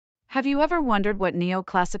Have you ever wondered what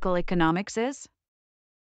neoclassical economics is?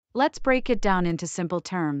 Let's break it down into simple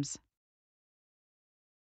terms.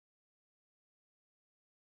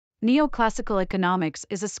 Neoclassical economics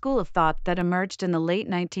is a school of thought that emerged in the late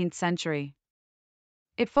 19th century.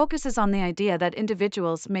 It focuses on the idea that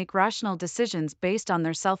individuals make rational decisions based on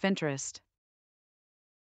their self-interest.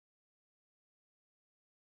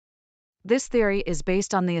 This theory is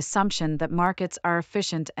based on the assumption that markets are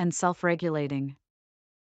efficient and self-regulating.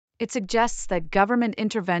 It suggests that government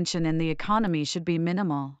intervention in the economy should be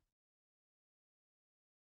minimal.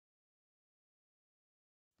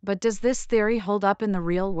 But does this theory hold up in the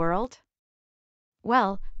real world?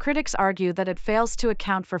 Well, critics argue that it fails to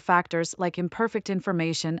account for factors like imperfect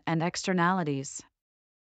information and externalities.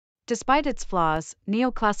 Despite its flaws,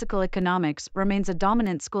 neoclassical economics remains a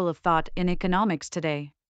dominant school of thought in economics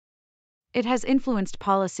today. It has influenced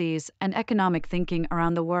policies and economic thinking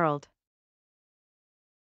around the world.